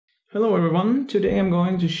Hello everyone, today I'm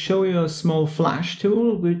going to show you a small flash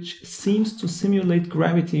tool which seems to simulate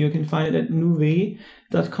gravity. You can find it at nuve.com.br.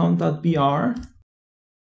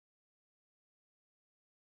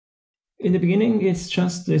 In the beginning it's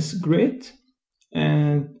just this grid,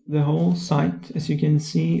 and the whole site, as you can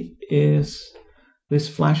see, is this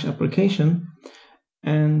flash application.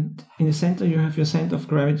 And in the center you have your center of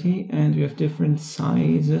gravity, and you have different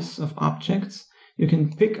sizes of objects you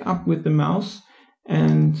can pick up with the mouse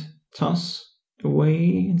and toss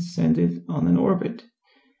away and send it on an orbit.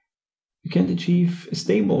 You can't achieve a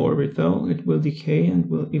stable orbit though. It will decay and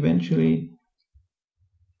will eventually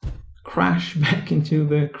crash back into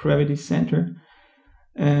the gravity center.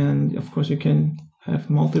 And of course you can have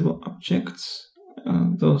multiple objects,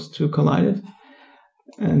 those two collided,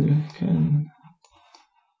 and you can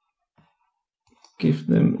give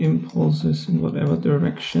them impulses in whatever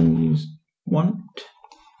direction you want.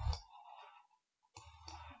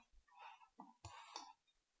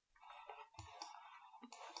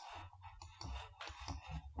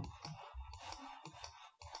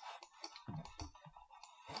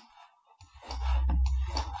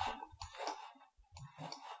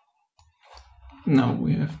 Now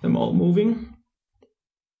we have them all moving.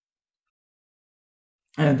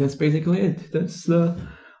 And that's basically it. That's the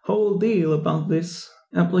whole deal about this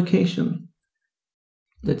application.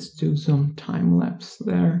 Let's do some time lapse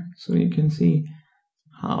there so you can see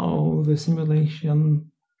how the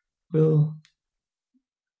simulation will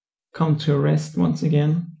come to rest once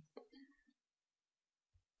again.